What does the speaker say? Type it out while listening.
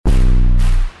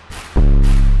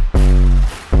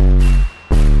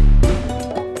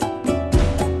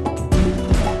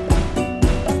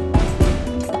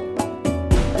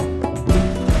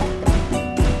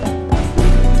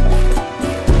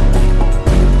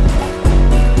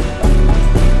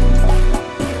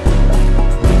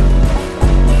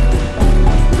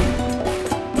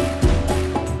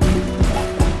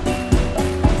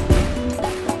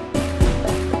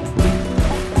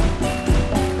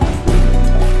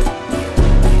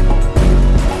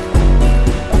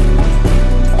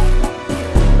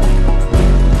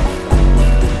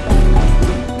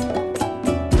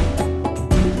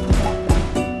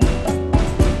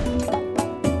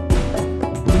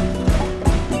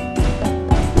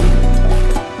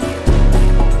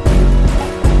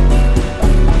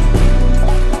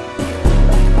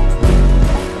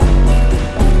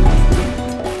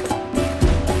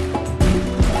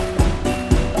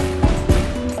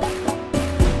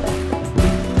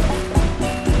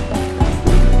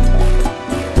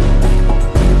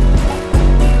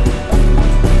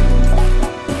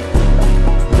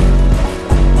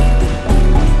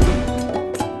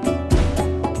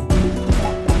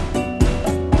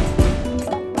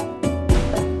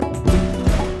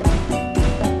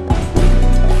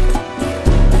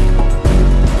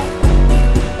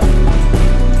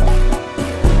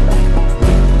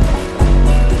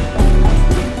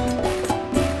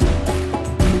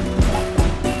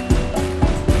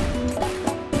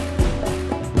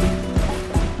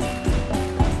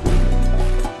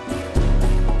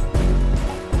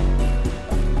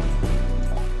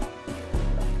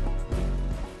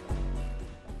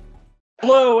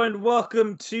Hello and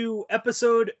welcome to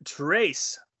episode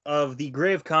Trace of the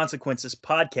Grave Consequences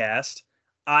podcast.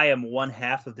 I am one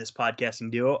half of this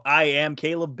podcasting duo. I am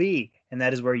Caleb B, and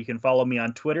that is where you can follow me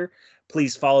on Twitter.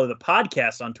 Please follow the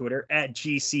podcast on Twitter at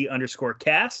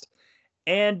GC_cast.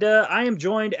 And I am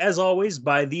joined, as always,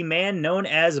 by the man known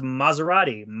as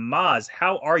Maserati. Maz,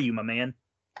 how are you, my man?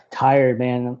 Tired,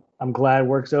 man. I'm glad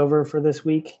work's over for this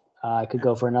week. I could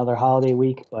go for another holiday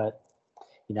week, but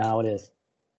you know how it is.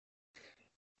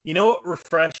 You know what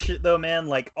refreshed it, though, man?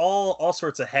 Like all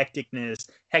sorts of hectic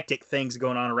things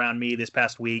going on around me this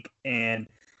past week, and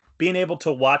being able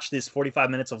to watch this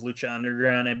 45 minutes of Lucha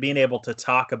Underground and being able to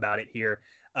talk about it here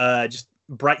just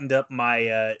brightened up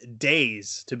my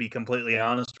days, to be completely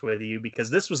honest with you,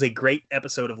 because this was a great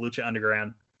episode of Lucha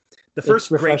Underground. The first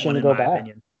great one, in my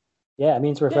opinion. Yeah, I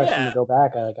mean, it's refreshing to go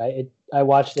back. I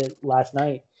watched it last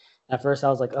night. At first, I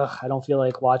was like, "Ugh, I don't feel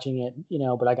like watching it,"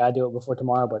 but I gotta do it before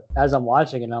tomorrow. But as I'm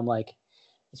watching it, I'm like,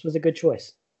 "This was a good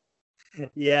choice."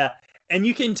 Yeah, and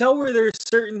you can tell where there's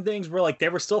certain things where like they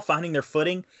were still finding their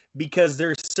footing, because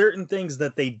there's certain things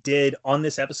that they did on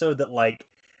this episode that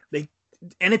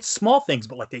and it's small things,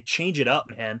 but like they change it up,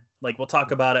 man. Like we'll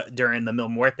talk about it during the Mil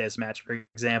Muertes match, for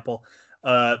example.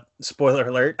 Spoiler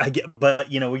alert, but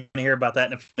we're gonna hear about that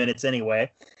in a few minutes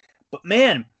anyway. But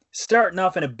man, starting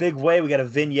off in a big way, we got a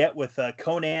vignette with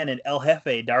Konnan and El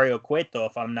Jefe, Dario Cueto,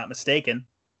 if I'm not mistaken.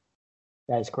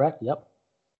 That is correct. Yep.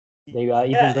 They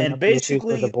even bring up the issues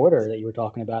with the border that you were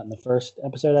talking about in the first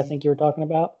episode. I think you were talking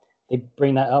about. They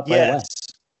bring that up right away.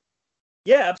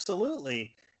 Yeah,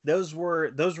 absolutely. Those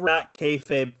were not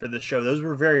kayfabe for the show. Those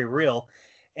were very real.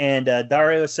 And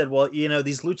Dario said, well,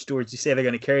 these luchadors, you say they're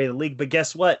going to carry the league, but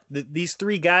guess what? These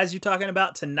three guys you're talking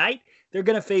about tonight, they're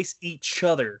going to face each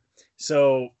other.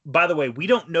 So, by the way, we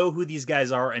don't know who these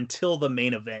guys are until the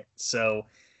main event. So,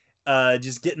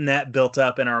 just getting that built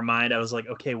up in our mind, I was like,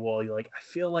 okay, well, I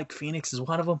feel like Phoenix is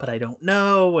one of them, but I don't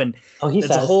know. And he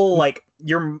says, a whole he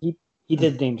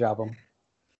did name drop him.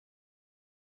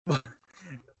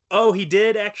 Oh, he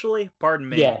did actually? Pardon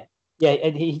me. Yeah,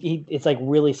 and he it's like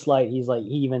really slight. He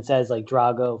even says like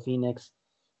Drago, Phoenix,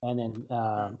 and then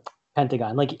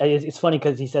Pentagon. Like it's funny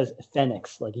because he says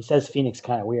Phoenix. Like he says Phoenix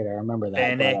kind of weird. I remember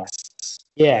that. Phoenix.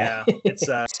 Yeah. It's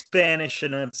Spanish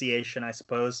enunciation, I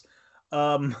suppose.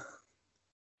 I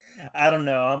don't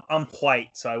know. I'm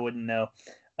white, so I wouldn't know.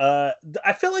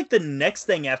 I feel like the next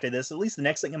thing after this, at least the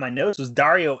next thing in my notes, was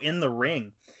Dario in the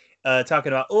ring,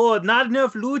 talking about, not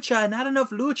enough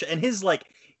lucha, and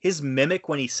his mimic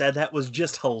when he said that was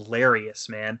just hilarious,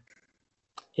 man.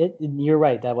 You're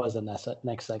right. That was the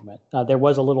next segment. There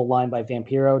was a little line by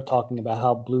Vampiro talking about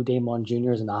how Blue Demon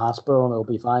Jr. is in the hospital and it'll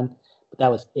be fine. But that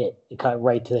was it. It cut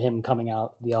right to him coming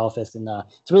out the office, and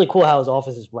it's really cool how his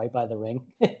office is right by the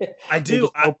ring. I do.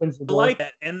 I like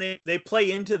that, and they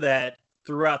play into that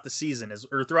throughout the season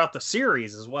or throughout the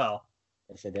series as well.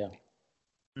 Yes, they do.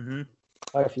 Mm-hmm.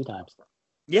 Quite a few times.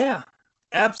 Yeah,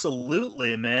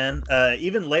 absolutely, man.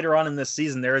 Even later on in this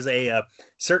season, there is a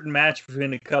certain match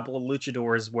between a couple of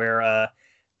luchadors where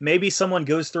maybe someone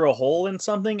goes through a hole in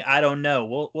something. I don't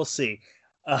know. We'll see.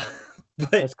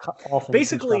 But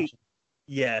basically,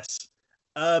 yes.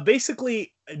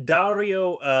 Basically,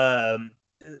 Dario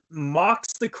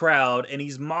mocks the crowd, and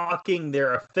he's mocking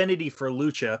their affinity for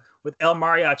lucha with El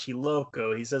Mariachi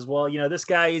Loco. He says, well, this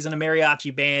guy, he's in a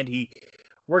mariachi band. He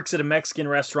works at a Mexican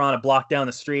restaurant a block down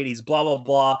the street. He's blah, blah,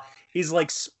 blah. He's like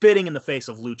spitting in the face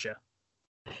of lucha.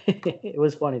 It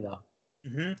was funny, though.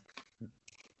 Mm-hmm.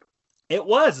 It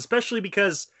was, especially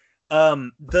because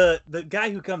the guy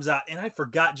who comes out, and I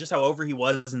forgot just how over he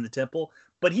was in the temple,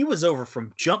 but he was over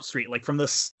from Jump Street. Like from the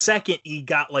second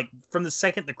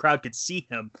the crowd could see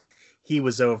him, he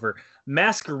was over.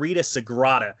 Masquerita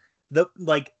Sagrada,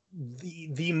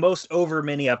 the most over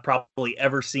mini I've probably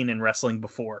ever seen in wrestling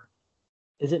before.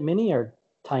 Is it mini or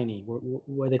tiny?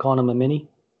 What are they calling him, a mini?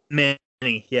 Mini,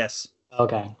 yes.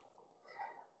 Okay.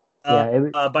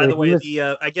 By the way,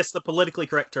 I guess the politically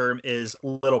correct term is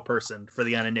little person for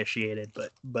the uninitiated,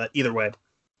 but either way.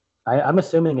 I'm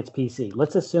assuming it's PC.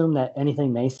 Let's assume that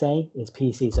anything they say is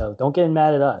PC, so don't get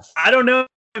mad at us. I don't know.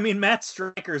 I mean, Matt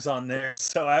Striker's on there,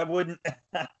 so I wouldn't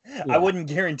I wouldn't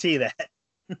guarantee that.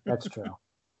 That's true.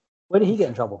 What did he get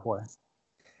in trouble for?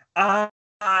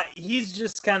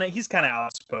 He's kind of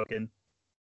outspoken.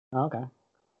 Okay.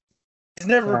 He's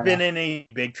never been in any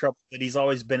big trouble, but he's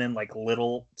always been in like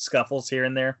little scuffles here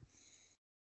and there.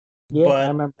 Yeah, but I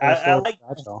remember.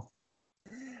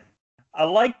 I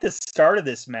like the start of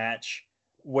this match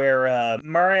where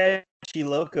Mariachi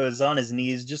Loco is on his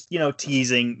knees, just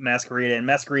teasing Masquerita, and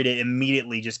Masquerita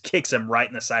immediately just kicks him right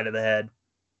in the side of the head.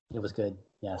 It was good.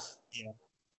 Yes. Yeah.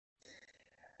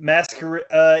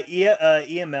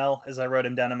 EML, as I wrote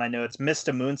him down in my notes, missed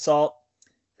a moonsault.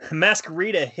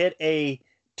 Masquerita hit a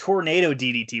tornado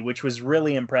DDT, which was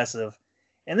really impressive.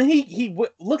 And then he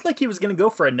looked like he was going to go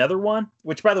for another one,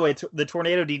 which, by the way, the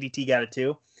tornado DDT got it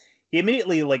too. He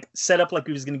immediately set up like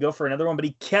he was going to go for another one, but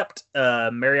he kept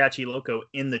Mariachi Loco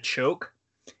in the choke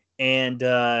and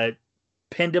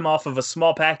pinned him off of a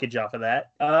small package off of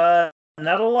that.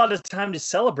 Not a lot of time to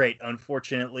celebrate,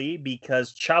 unfortunately,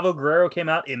 because Chavo Guerrero came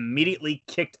out, immediately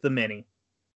kicked the mini.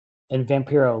 And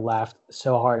Vampiro laughed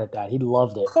so hard at that. He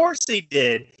loved it. Of course he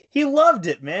did. He loved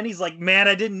it, man. He's like, man,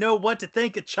 I didn't know what to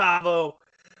think of Chavo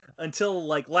until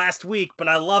last week, but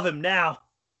I love him now.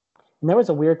 And there was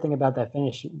a weird thing about that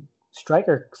finish.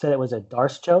 Stryker said it was a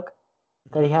Darce choke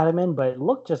that he had him in, but it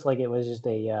looked just like it was just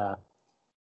a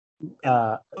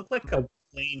it looked like a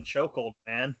plain chokehold,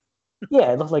 man.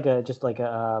 Yeah, it looked like a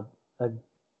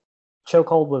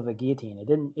chokehold with a guillotine. It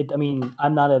didn't. I mean,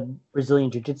 I'm not a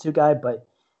Brazilian jiu-jitsu guy, but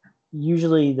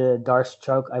usually the Darce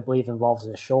choke, I believe, involves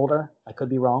the shoulder. I could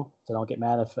be wrong, so don't get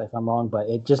mad if I'm wrong. But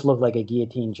it just looked like a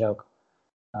guillotine choke.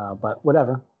 But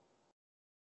whatever.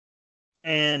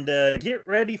 And get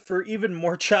ready for even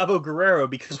more Chavo Guerrero,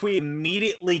 because we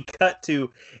immediately cut to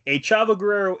a Chavo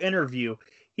Guerrero interview.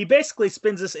 He basically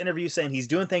spends this interview saying he's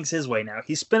doing things his way now.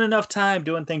 He's spent enough time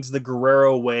doing things the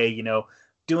Guerrero way,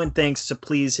 doing things to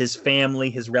please his family,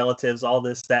 his relatives, all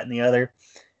this, that, and the other.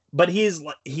 But he's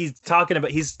talking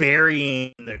about, he's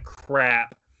burying the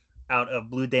crap out of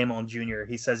Blue Demon Jr.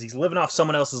 He says he's living off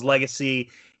someone else's legacy.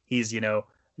 He's,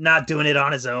 not doing it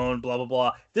on his own, blah, blah,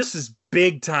 blah. This is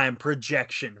big time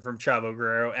projection from Chavo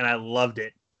Guerrero, and I loved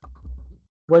it.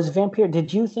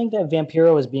 Did you think that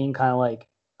Vampiro was being kind of like,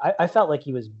 I felt like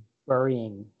he was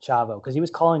burying Chavo because he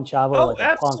was calling Chavo a punk.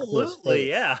 Absolutely,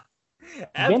 yeah.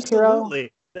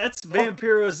 Absolutely. That's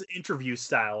Vampiro's interview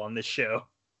style on this show.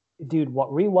 Dude,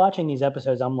 rewatching these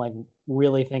episodes, I'm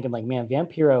really thinking man,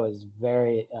 Vampiro is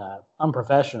very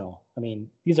unprofessional. I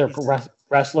mean, these are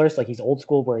wrestlers, he's old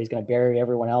school where he's going to bury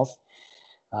everyone else.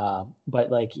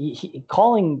 But he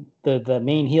calling the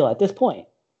main heel at this point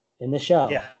in the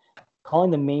show,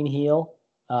 calling the main heel,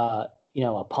 a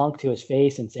punk to his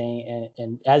face and saying,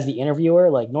 and as the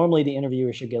interviewer, normally the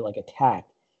interviewer should get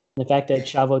attacked. And the fact that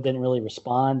Chavo didn't really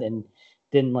respond and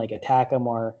didn't attack him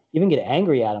or even get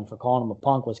angry at him for calling him a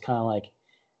punk was kind of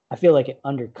I feel like it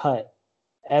undercut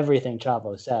everything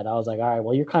Chavo said. I was like, all right,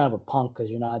 well, you're kind of a punk because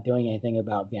you're not doing anything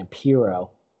about Vampiro,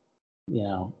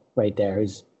 right there.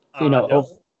 Who's, don't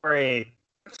worry.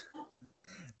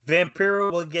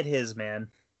 Vampiro will get his, man.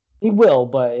 He will,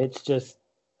 but it's just,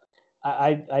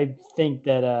 I think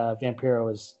that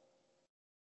Vampiro is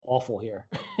awful here.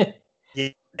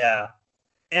 Yeah.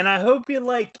 And I hope you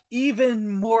like even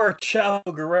more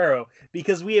Chavo Guerrero,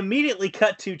 because we immediately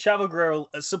cut to Chavo Guerrero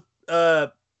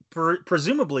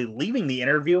presumably leaving the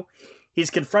interview. He's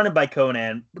confronted by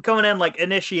Konnan. Konnan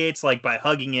initiates by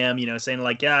hugging him,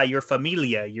 saying yeah, you're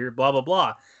familia, you're blah, blah,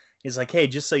 blah. He's like, hey,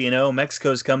 just so you know,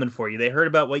 Mexico's coming for you. They heard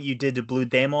about what you did to Blue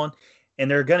Demon,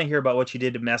 and they're going to hear about what you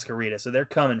did to Masquerita, so they're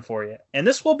coming for you. And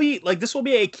this will be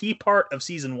a key part of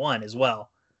season 1 as well.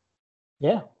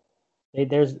 Yeah.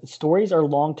 There's stories are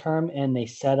long term, and they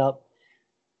set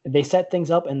things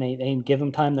up, and they give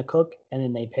them time to cook, and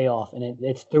then they pay off, and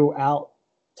it's throughout.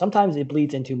 Sometimes it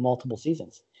bleeds into multiple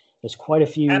seasons. There's quite a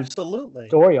few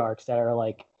story arcs that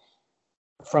are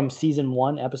from season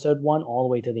 1, episode 1, all the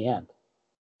way to the end.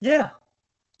 Yeah,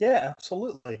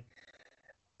 absolutely.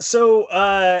 So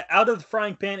out of the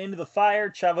frying pan into the fire,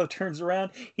 Chavo turns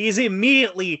around. He's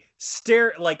immediately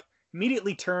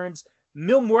turns.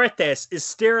 Mil Muertes is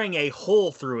staring a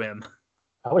hole through him.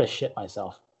 I would have shit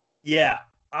myself. Yeah,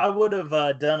 I would have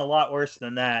done a lot worse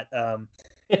than that.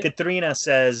 Katrina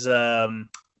says,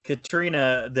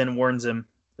 Katrina then warns him,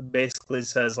 basically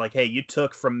says, hey, you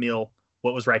took from Mil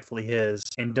what was rightfully his,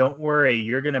 and don't worry,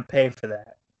 you're going to pay for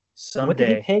that someday. What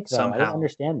did he take, though? Somehow. I don't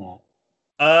understand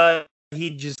that.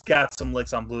 He just got some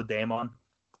licks on Blue Demon.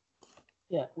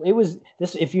 Yeah, it was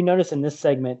this. If you notice in this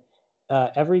segment,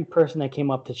 every person that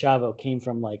came up to Chavo came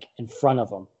from in front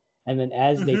of him. And then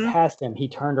as they passed him, he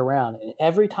turned around. And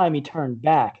every time he turned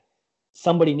back,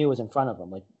 somebody new was in front of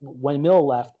him. When Mil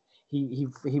left, he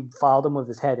followed him with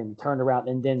his head and he turned around.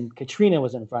 And then Katrina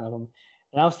was in front of him.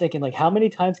 And I was thinking, how many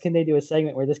times can they do a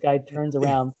segment where this guy turns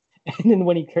around and then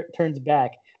when he turns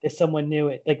back, there's someone new?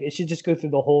 It should just go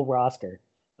through the whole roster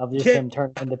of just him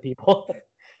turning into people.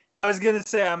 I was going to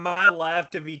say, I might have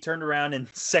laughed if he turned around and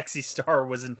Sexy Star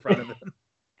was in front of him.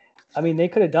 I mean, they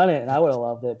could have done it, and I would have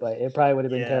loved it, but it probably would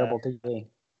have been terrible TV.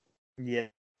 Yeah,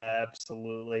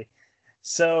 absolutely.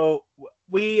 So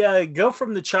we go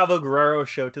from the Chavo Guerrero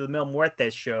show to the Mil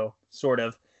Muertes show, sort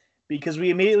of. because we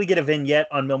immediately get a vignette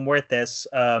on Mil Muertes,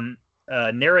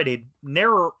 narrated.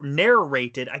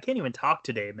 I can't even talk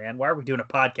today, man. Why are we doing a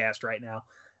podcast right now?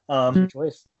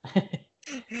 Choice.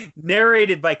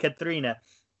 Narrated by Katrina,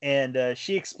 and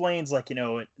she explains, like,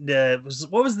 what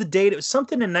was the date? It was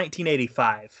something in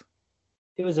 1985.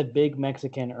 It was a big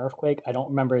Mexican earthquake. I don't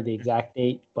remember the exact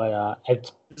date, but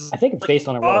I think it's based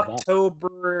on a real event.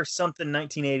 October something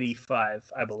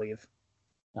 1985, I believe.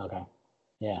 Okay.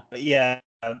 Yeah. But yeah,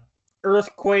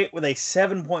 earthquake with a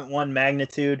 7.1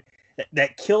 magnitude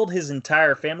that killed his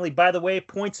entire family. By the way,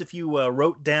 points if you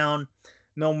wrote down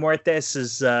Mil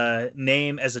Muertes'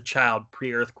 name as a child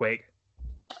pre-earthquake.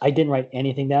 I didn't write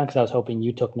anything down because I was hoping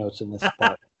you took notes in this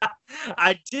part.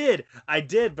 I did,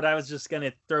 but I was just going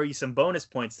to throw you some bonus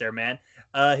points there, man.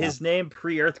 His name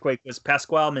pre-earthquake was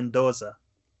Pascual Mendoza.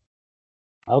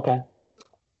 Okay.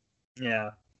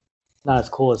 Yeah. Not as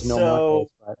cool as Mil Muertes,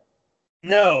 but...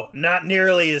 No, not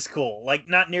nearly as cool. Like,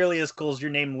 not nearly as cool as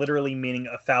your name literally meaning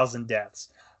 1,000 deaths.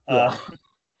 Yeah.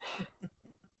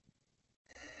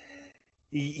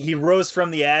 He rose from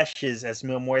the ashes as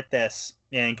Mil Muertes,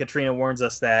 and Katrina warns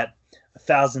us that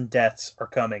 1,000 deaths are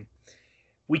coming.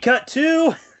 We cut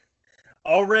to,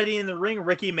 already in the ring,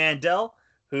 Ricky Mandel,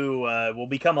 who will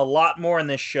become a lot more in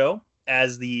this show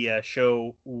as the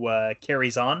show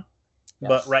carries on. Yes.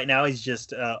 But right now he's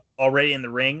just already in the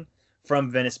ring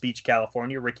from Venice Beach,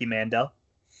 California, Ricky Mandel.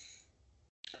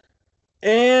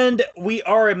 And we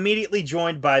are immediately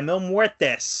joined by Mil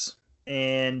Muertes.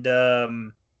 And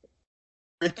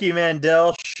Ricky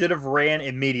Mandel should have ran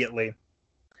immediately.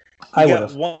 He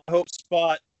got one hope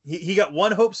spot. He got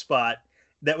one hope spot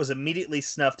that was immediately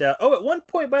snuffed out. Oh, at one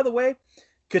point, by the way,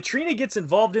 Katrina gets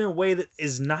involved in a way that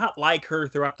is not like her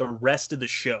throughout the rest of the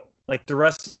show, like the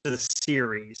rest of the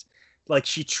series. Like,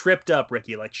 she tripped up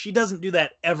Ricky. Like, she doesn't do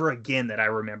that ever again that I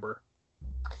remember.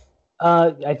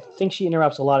 I think she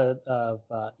interrupts a lot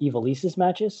of Ivalice's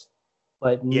matches,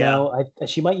 but no,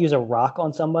 she might use a rock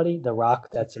on somebody, the rock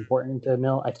that's important to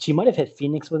Mil. She might have hit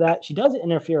Phoenix with that. She does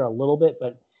interfere a little bit,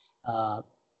 but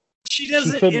she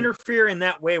doesn't interfere in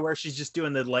that way where she's just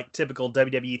doing the like typical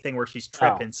WWE thing where she's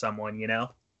tripping someone,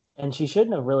 And she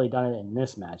shouldn't have really done it in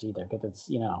this match either, because it's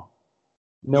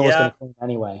Mil was going to win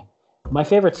anyway. My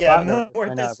favorite spot was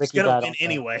when Ricky got on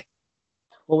anyway.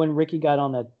 Well, when Ricky got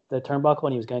on the turnbuckle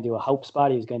and he was going to do a hope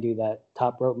spot, he was going to do that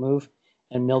top rope move,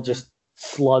 and Mil just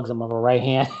slugs him with a right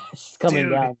hand, coming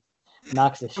down,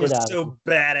 knocks the shit out of him. So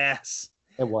badass.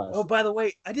 It was. Oh, by the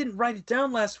way, I didn't write it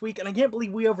down last week, and I can't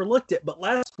believe we overlooked it. But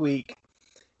last week,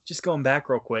 just going back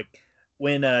real quick,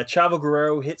 when Chavo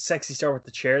Guerrero hit Sexy Star with the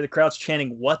chair, the crowd's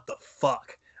chanting, "What the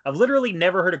fuck?" I've literally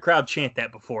never heard a crowd chant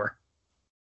that before.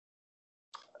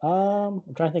 I'm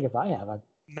trying to think if I have.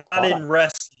 Not in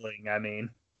wrestling, I mean.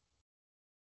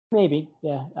 Maybe,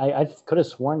 yeah. I could have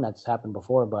sworn that's happened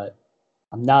before, but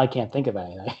now I can't think of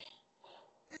anything.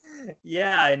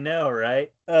 Yeah, I know,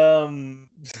 right?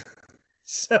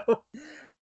 So,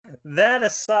 that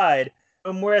aside,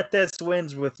 Muertes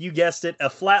wins with, you guessed it, a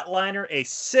flatliner, a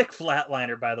sick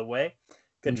flatliner, by the way.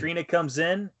 Katrina comes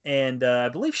in, and I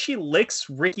believe she licks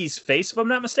Ricky's face, if I'm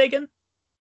not mistaken.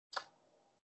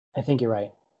 I think you're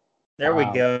right. There we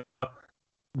go.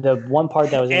 The one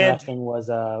part that was interesting was,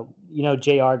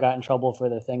 JR got in trouble for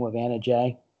the thing with Anna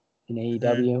Jay in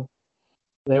AEW.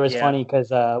 It was funny because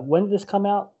when did this come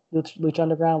out, Lucha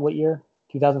Underground? What year?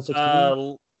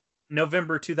 2016?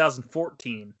 November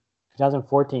 2014.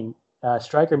 2014.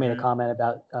 Stryker made a comment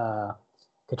about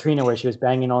Katrina where she was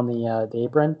banging on the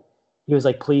apron. He was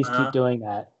like, please keep doing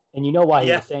that. And you know why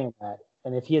he was saying that.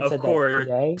 And if he had said that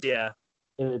today,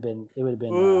 it would have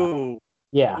been. Ooh.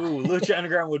 Yeah. Ooh, Lucha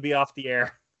Underground would be off the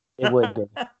air. It would be.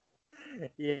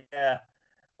 Yeah.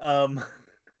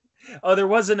 There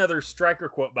was another Stryker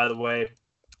quote, by the way.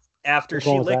 After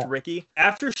she licked Ricky,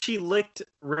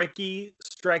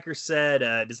 Stryker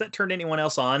said, "Does that turn anyone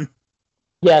else on?"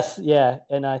 Yes, yeah,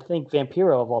 and I think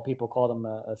Vampiro, of all people, called him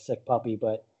a sick puppy.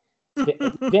 But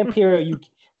Vampiro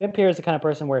is the kind of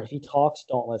person where if he talks,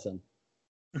 don't listen,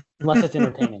 unless it's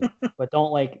entertaining. But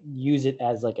don't use it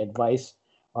as advice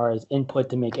or as input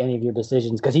to make any of your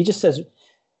decisions, because he just says,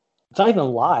 it's not even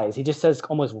lies. He just says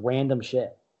almost random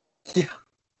shit. Yeah,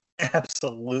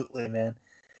 absolutely, man.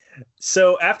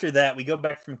 So after that, we go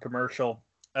back from commercial.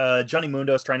 Johnny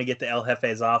Mundo is trying to get to El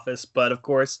Jefe's office, but of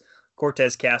course,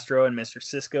 Cortez Castro and Mr.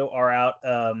 Cisco are out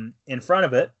in front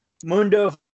of it.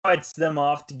 Mundo fights them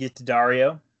off to get to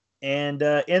Dario, and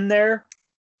in there,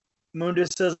 Mundo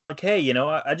says, "Hey,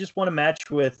 I just want to match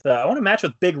with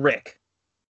Big Rick,"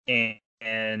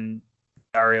 and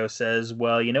Dario says,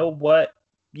 "Well, you know what?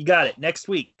 You got it. Next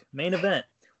week, main event."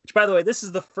 Which, by the way, this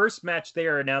is the first match they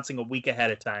are announcing a week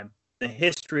ahead of time. the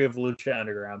history of Lucha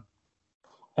Underground.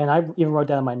 And I even wrote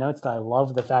down in my notes that I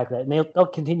love the fact that they'll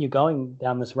continue going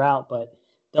down this route, but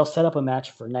they'll set up a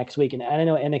match for next week. And I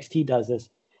know NXT does this,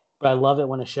 but I love it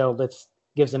when a show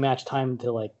gives a match time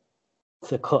to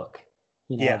cook.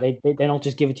 They don't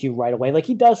just give it to you right away. Like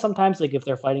he does sometimes. Like if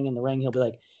they're fighting in the ring, he'll be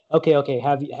like, okay,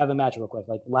 have a match real quick.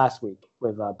 Like last week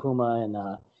with Puma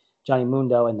and Johnny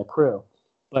Mundo and the crew.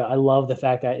 But I love the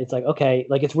fact that it's like, okay,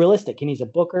 like it's realistic. And he's a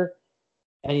booker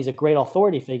and he's a great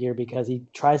authority figure because he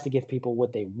tries to give people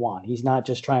what they want. He's not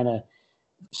just trying to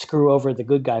screw over the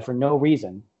good guy for no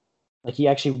reason. Like he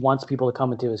actually wants people to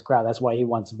come into his crowd. That's why he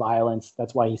wants violence.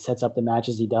 That's why he sets up the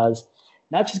matches he does.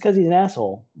 Not just because he's an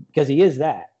asshole, because he is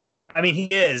that. I mean, he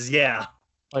is, yeah.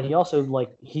 But he also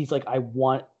he's like, I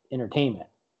want entertainment.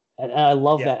 And I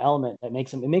love that element that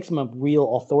makes him a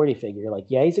real authority figure. Like,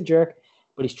 yeah, he's a jerk,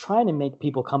 but he's trying to make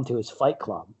people come to his fight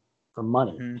club for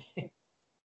money. Mm-hmm.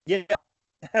 Yeah,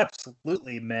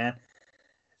 absolutely, man.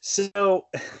 So,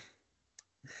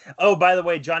 oh, by the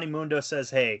way, Johnny Mundo says,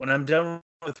 hey, when I'm done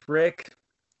with Rick,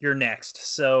 you're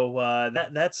next. So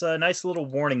that's a nice little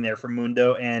warning there for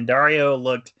Mundo. And Dario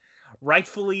looked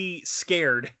rightfully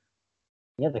scared.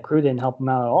 Yeah, the crew didn't help him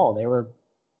out at all. They were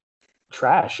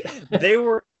trash. they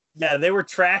were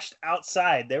trashed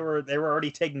outside. They were already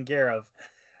taken care of.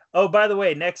 Oh, by the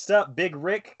way, next up, Big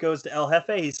Rick goes to El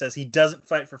Jefe. He says he doesn't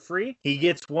fight for free. He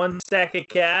gets one stack of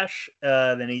cash.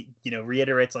 Then he,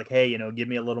 reiterates like, hey, give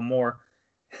me a little more.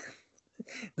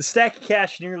 The stack of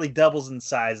cash nearly doubles in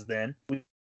size then.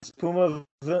 Puma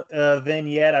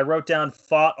vignette, I wrote down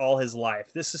fought all his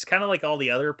life. This is kind of like all the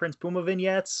other Prince Puma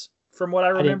vignettes from what I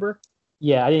remember.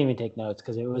 I didn't even take notes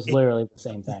because it was literally the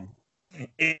same thing.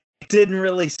 It didn't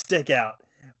really stick out.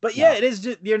 But yeah, it is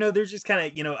just, they're just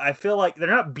kind of, I feel like they're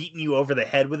not beating you over the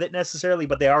head with it necessarily,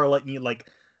 but they are letting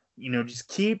you just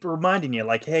keep reminding you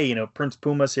like, hey, Prince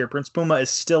Puma's here. Prince Puma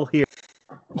is still here.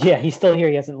 Yeah, he's still here.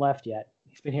 He hasn't left yet.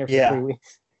 He's been here for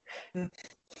 3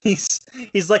 weeks.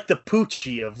 He's like the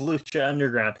Poochie of Lucha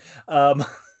Underground.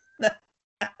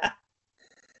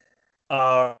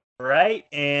 All right,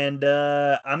 and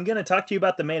I'm going to talk to you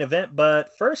about the main event,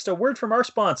 but first, a word from our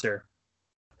sponsor.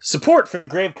 Support for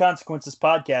Grave Consequences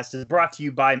podcast is brought to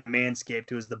you by Manscaped,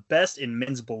 who is the best in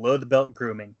men's below-the-belt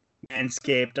grooming.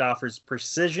 Manscaped offers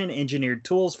precision-engineered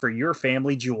tools for your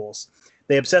family jewels.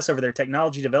 They obsess over their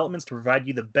technology developments to provide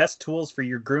you the best tools for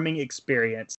your grooming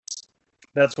experience.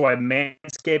 That's why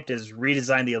Manscaped has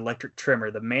redesigned the electric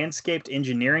trimmer. The Manscaped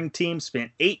engineering team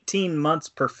spent 18 months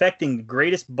perfecting the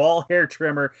greatest ball hair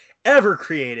trimmer ever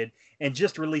created and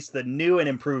just released the new and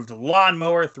improved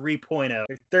Lawnmower 3.0.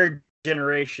 Their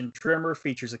third-generation trimmer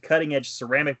features a cutting-edge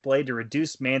ceramic blade to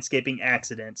reduce manscaping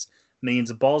accidents. Millions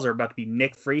of balls are about to be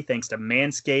nick-free thanks to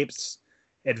Manscaped's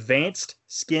advanced,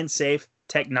 skin-safe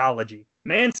technology.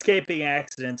 Manscaping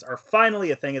accidents are finally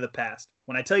a thing of the past.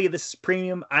 When I tell you this is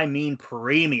premium, I mean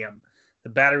premium. The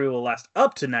battery will last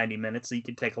up to 90 minutes so you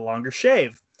can take a longer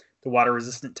shave. The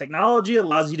water-resistant technology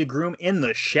allows you to groom in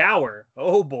the shower.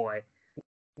 Oh boy.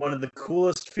 One of the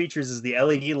coolest features is the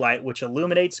LED light, which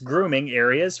illuminates grooming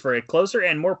areas for a closer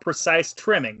and more precise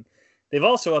trimming. They've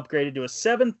also upgraded to a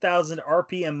 7,000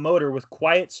 RPM motor with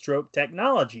quiet stroke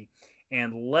technology.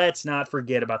 And let's not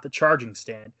forget about the charging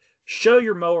stand. Show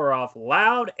your mower off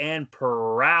loud and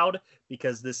proud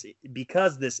because this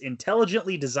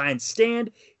intelligently designed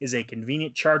stand is a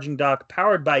convenient charging dock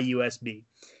powered by USB.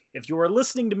 If you are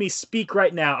listening to me speak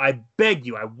right now, I beg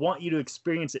you, I want you to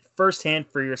experience it firsthand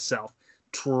for yourself.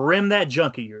 Trim that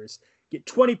junk of yours. Get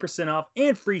 20% off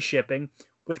and free shipping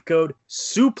with code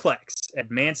SUPLEX at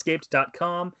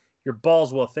manscaped.com. Your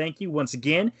balls will thank you. Once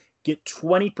again, get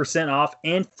 20% off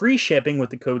and free shipping with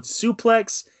the code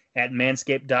SUPLEX at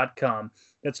manscaped.com.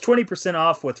 That's 20%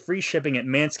 off with free shipping at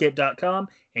manscaped.com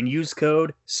and use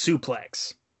code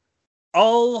SUPLEX.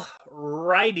 All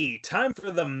righty, time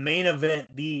for the main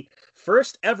event, the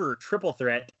first ever triple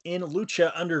threat in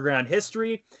Lucha Underground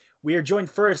history. We are joined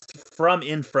first from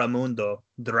Inframundo,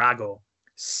 Drago.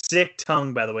 Sick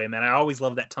tongue, by the way, man. I always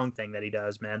love that tongue thing that he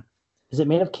does, man. Is it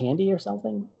made of candy or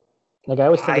something? Like I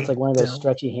always think it's like one of those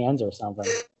stretchy hands or something.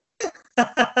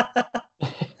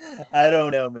 I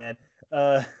don't know, man.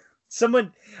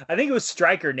 Someone, I think it was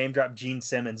Stryker name dropped Gene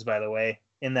Simmons, by the way,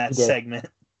 in that segment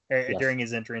during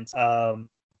his entrance.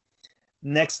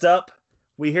 Next up,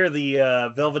 we hear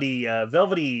the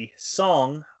velvety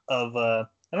song of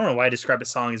I don't know why I describe a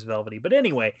song as velvety, but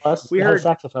anyway, we heard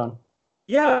saxophone.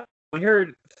 Yeah, we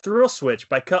heard Thrill Switch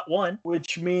by Cut One,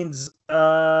 which means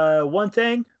one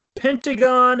thing: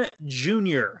 Pentagon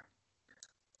Jr.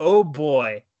 Oh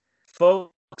boy,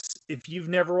 folks. If you've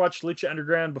never watched Lucha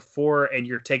Underground before and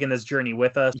you're taking this journey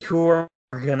with us, you're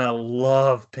gonna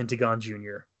love Pentagon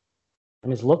Jr.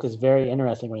 And his look is very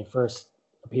interesting when he first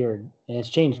appeared, and it's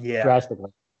changed Yeah,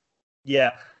 drastically.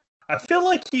 yeah. I feel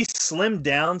like he's slimmed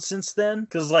down since then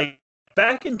because, like,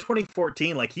 back in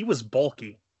 2014, like he was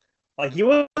bulky. Like he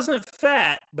wasn't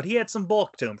fat, but he had some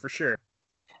bulk to him for sure.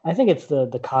 I think it's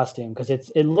the costume because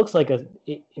it looks like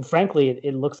frankly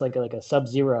it looks like a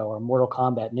Sub-Zero or Mortal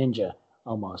Kombat ninja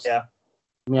almost. Yeah.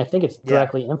 I mean, I think it's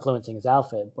directly influencing his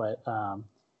outfit, but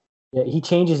yeah, he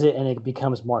changes it and it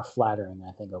becomes more flattering,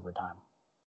 I think, over time.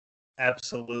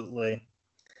 Absolutely.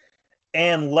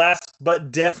 And last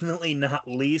but definitely not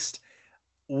least,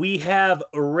 we have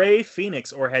Rey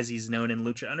Fenix, or as he's known in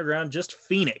Lucha Underground, just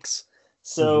Phoenix.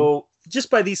 So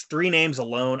just by these three names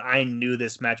alone, I knew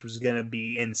this match was going to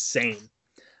be insane.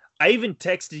 I even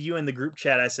texted you in the group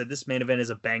chat. I said, this main event is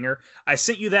a banger. I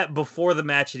sent you that before the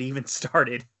match had even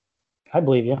started. I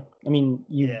believe you. I mean,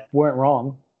 you weren't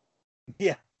wrong.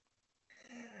 Yeah.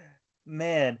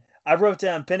 Man, I wrote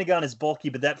down Pentagon is bulky,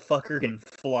 but that fucker can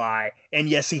fly. And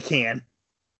yes, he can.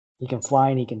 He can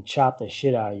fly and he can chop the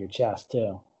shit out of your chest,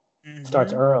 too. Mm-hmm.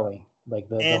 Starts early. Like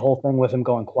the whole thing with him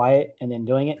going quiet and then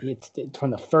doing it, it's from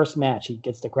the first match, he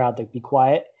gets the crowd to be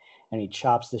quiet and he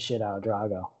chops the shit out of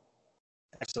Drago.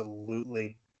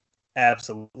 Absolutely.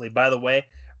 Absolutely. By the way,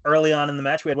 early on in the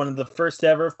match, we had one of the first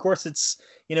ever. Of course, it's,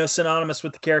 synonymous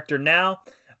with the character now.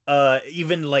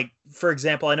 Even like, for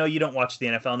example, I know you don't watch the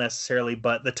NFL necessarily,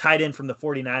 but the tight end from the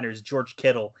 49ers, George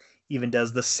Kittle, even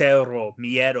does the Cerro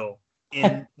Miedo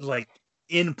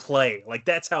in play. Like,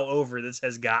 that's how over this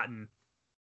has gotten.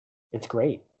 It's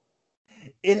great.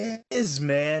 It is,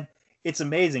 man. It's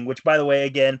amazing. Which, by the way,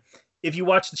 again, if you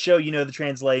watch the show, you know the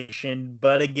translation.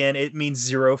 But again, it means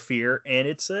zero fear, and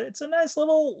it's a nice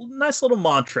little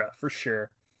mantra for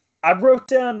sure. I wrote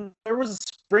down there was a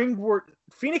springboard.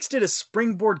 Phoenix did a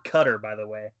springboard cutter, by the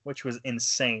way, which was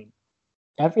insane.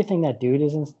 Everything that dude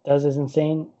does is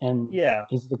insane, and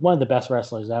he's one of the best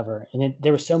wrestlers ever. And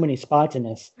there were so many spots in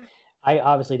this. I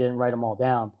obviously didn't write them all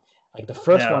down. Like the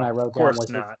first one I wrote down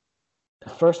was the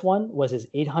first one was his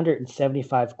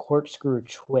 875 corkscrew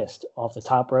twist off the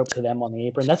top rope to them on the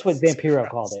apron. That's what Vampiro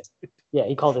called it. Yeah,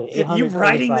 he called it 875. You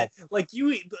writing that, like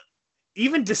you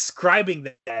even describing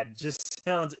that just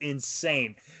sounds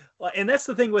insane. And that's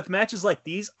the thing with matches like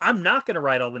these. I'm not going to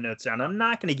write all the notes down. I'm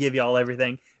not going to give you all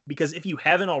everything because if you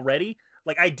haven't already,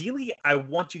 like ideally, I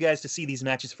want you guys to see these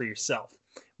matches for yourself.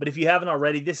 But if you haven't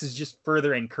already, this is just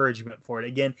further encouragement for it.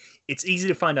 Again, it's easy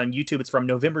to find on YouTube. It's from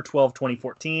November 12,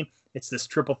 2014. It's this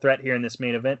triple threat here in this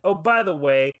main event. Oh, by the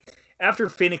way, after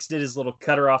Phoenix did his little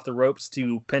cutter off the ropes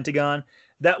to Pentagon,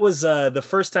 that was the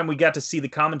first time we got to see the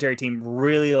commentary team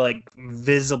really like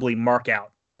visibly mark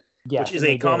out, which is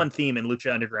a common theme in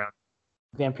Lucha Underground.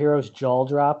 Vampiro's jaw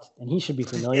dropped, and he should be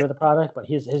familiar with the product, but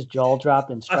his jaw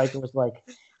dropped, and Striker was like,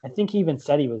 I think he even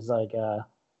said he was like,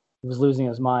 he was losing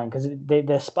his mind because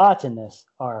the spots in this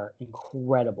are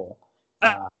incredible.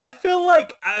 I feel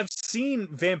like I've seen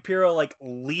Vampiro like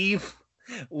leave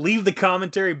the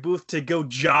commentary booth to go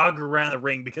jog around the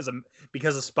ring because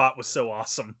the spot was so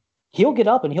awesome. He'll get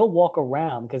up and he'll walk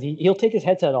around because he'll take his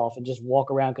headset off and just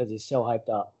walk around because he's so hyped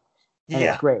up. And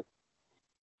it's great.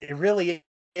 It really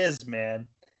is, man.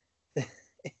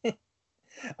 At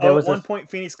one point,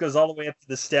 Phoenix goes all the way up to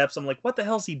the steps. I'm like, what the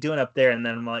hell is he doing up there? And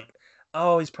then I'm like,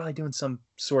 oh, he's probably doing some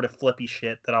sort of flippy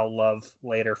shit that I'll love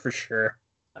later for sure.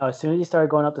 As soon as he started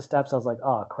going up the steps, I was like,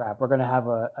 oh, crap, we're going to have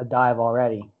a dive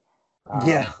already.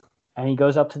 And he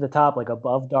goes up to the top, like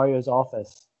above Dario's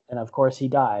office. And, of course, he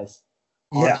dies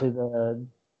onto the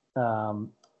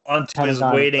onto his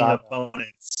waiting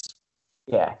opponents.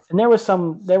 Yeah, and there was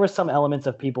some elements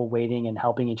of people waiting and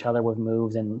helping each other with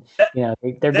moves, and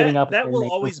they're getting up. That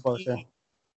will always be.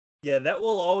 Yeah, that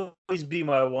will always be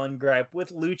my one gripe with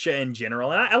Lucha in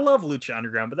general, and I love Lucha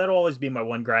Underground, but that'll always be my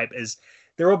one gripe. Is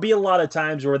there will be a lot of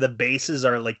times where the bases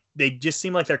are like they just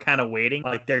seem like they're kind of waiting,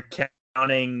 like they're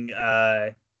counting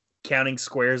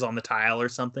squares on the tile or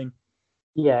something.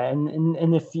 Yeah, and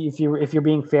if you're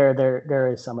being fair,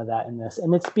 there is some of that in this,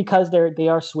 and it's because they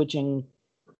are switching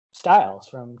styles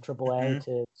from AAA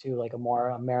to like a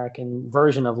more American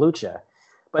version of Lucha,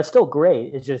 but it's still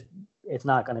great. It's just it's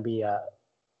not going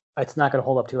to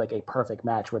hold up to like a perfect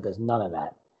match where there's none of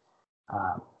that.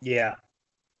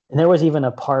 And there was even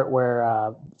a part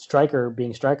where Striker,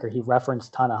 being Striker, he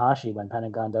referenced Tanahashi when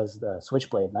Pentagon does the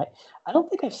Switchblade. And I don't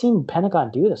think I've seen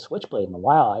Pentagon do the Switchblade in a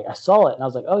while. I saw it and I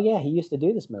was like, oh yeah, he used to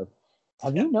do this move.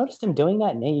 Have you noticed him doing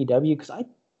that in AEW? Because I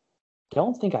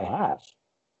don't think I have.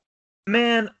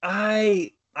 Man,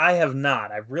 I have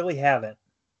not. I really haven't.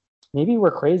 Maybe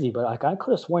we're crazy, but like I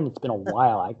could have sworn it's been a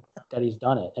while that he's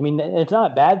done it. I mean, it's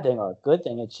not a bad thing or a good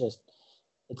thing. It's just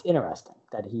it's interesting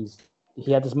that he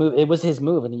had this move. It was his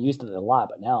move, and he used it a lot.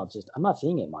 But now it's just I'm not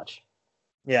seeing it much.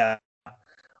 Yeah.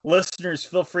 Listeners,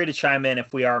 feel free to chime in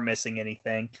if we are missing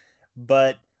anything.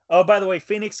 But, oh, by the way,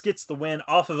 Phoenix gets the win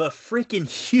off of a freaking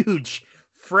huge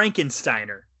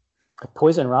Frankensteiner.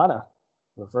 Poison Rana.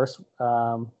 Reverse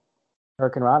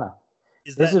Hurricane Rana.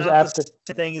 Is that not the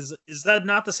same thing? Is that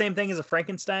not the same thing as a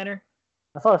Frankensteiner?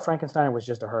 I thought a Frankensteiner was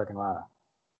just a Hurricane Rana.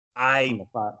 I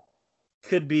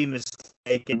could be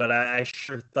mistaken, but I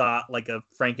sure thought like a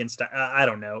Frankenstein. I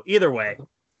don't know. Either way.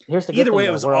 Here's the Either way,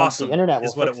 it was awesome. The internet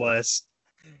is what it was.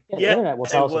 Yeah, the internet will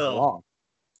tell us what's wrong.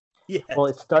 Yeah. Well,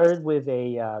 it started with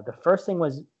the first thing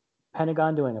was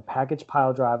Pentagon doing a package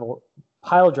pile driver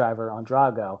on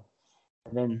Drago,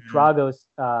 and then Drago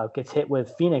gets hit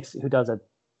with Phoenix, who does a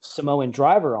Samoan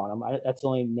driver on him. That's the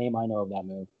only name I know of that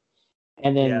move.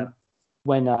 And then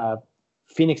when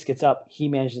Phoenix gets up, he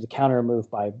manages to counter a move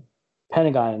by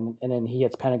Pentagon, and then he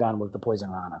hits Pentagon with the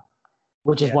Poison Rana,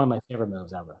 which is one of my favorite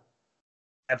moves ever.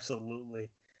 Absolutely.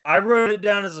 I wrote it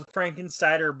down as a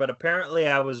Frankensteiner, but apparently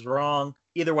I was wrong.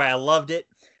 Either way, I loved it.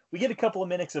 We get a couple of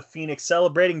minutes of Phoenix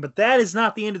celebrating, but that is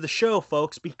not the end of the show,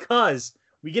 folks, because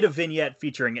we get a vignette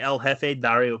featuring El Jefe,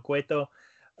 Dario Cueto.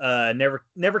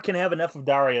 Never can have enough of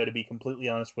Dario, to be completely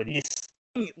honest with you.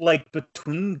 He's like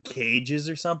between cages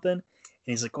or something, and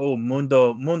he's like, "Oh,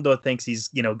 Mundo thinks he's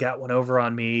got one over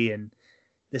on me," and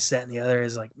this, that, and the other.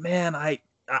 Is like, man,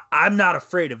 I'm not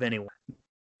afraid of anyone.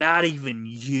 Not even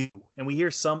you. And we hear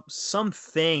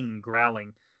something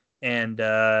growling. And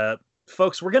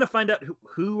folks, we're gonna find out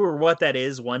who or what that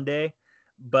is one day.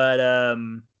 But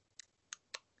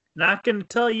not gonna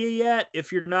tell you yet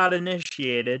if you're not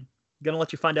initiated. Gonna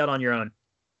let you find out on your own.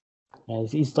 Yeah,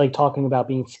 he's like talking about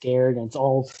being scared, and it's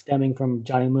all stemming from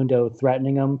Johnny Mundo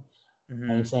threatening him. Mm-hmm.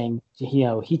 And he's saying,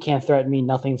 he can't threaten me,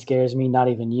 nothing scares me, not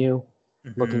even you.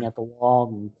 Mm-hmm. Looking at the wall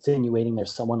and insinuating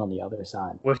there's someone on the other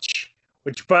side.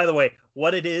 Which, by the way,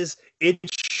 what it is, it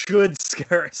should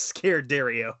scare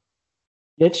Dario.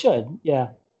 It should, yeah.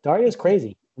 Dario's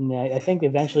crazy. And I think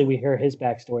eventually we hear his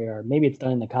backstory, or maybe it's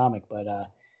done in the comic, but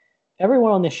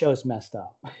everyone on this show is messed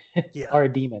up. Or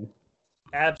a demon.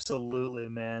 Absolutely,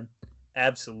 man.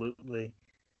 Absolutely.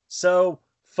 So,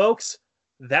 folks,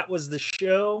 that was the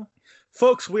show.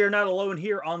 Folks, we are not alone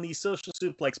here on the Social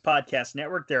Suplex Podcast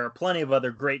Network. There are plenty of other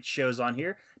great shows on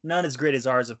here. None as great as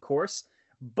ours, of course.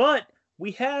 But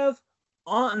we have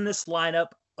on this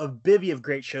lineup a bevy of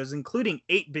great shows, including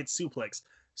 8-Bit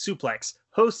Suplex,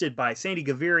 hosted by Sandy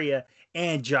Gaviria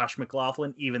and Josh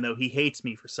McLaughlin, even though he hates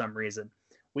me for some reason.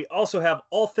 We also have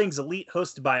All Things Elite,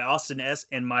 hosted by Austin S.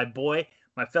 and my boy,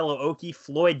 my fellow Okie,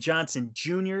 Floyd Johnson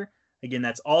Jr. Again,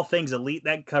 that's All Things Elite.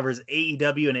 That covers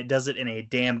AEW, and it does it in a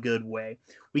damn good way.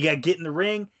 We got Get in the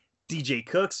Ring, DJ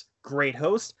Cooks, great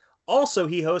host. Also,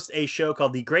 he hosts a show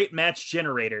called The Great Match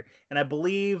Generator, and I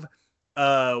believe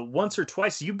once or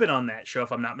twice you've been on that show,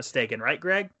 if I'm not mistaken, right,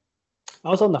 Greg? I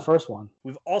was on the first one.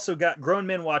 We've also got Grown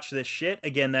Men Watch This Shit.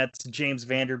 Again, that's James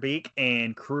Vanderbeek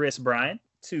and Chris Bryan.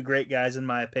 Two great guys, in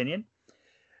my opinion.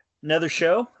 Another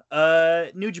show,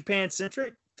 New Japan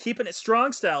Centric, Keeping It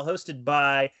Strong Style, hosted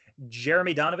by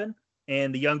Jeremy Donovan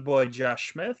and the young boy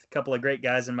Josh Smith. A couple of great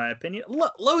guys, in my opinion.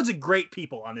 Loads of great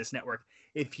people on this network,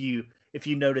 if you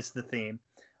notice the theme.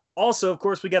 Also, of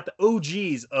course, we got the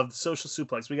OGs of Social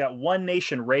Suplex. We got One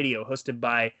Nation Radio, hosted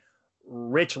by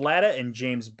Rich Latta and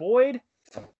James Boyd,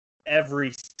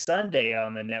 every Sunday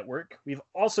on the network. We've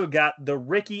also got the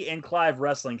Ricky and Clive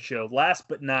Wrestling Show. Last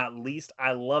but not least,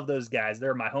 I love those guys.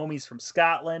 They're my homies from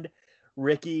Scotland.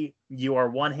 Ricky, you are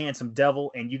one handsome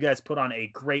devil, and you guys put on a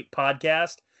great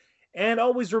podcast. And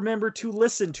always remember to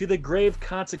listen to the Grave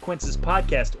Consequences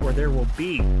podcast, or there will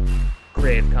be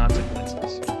grave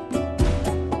consequences.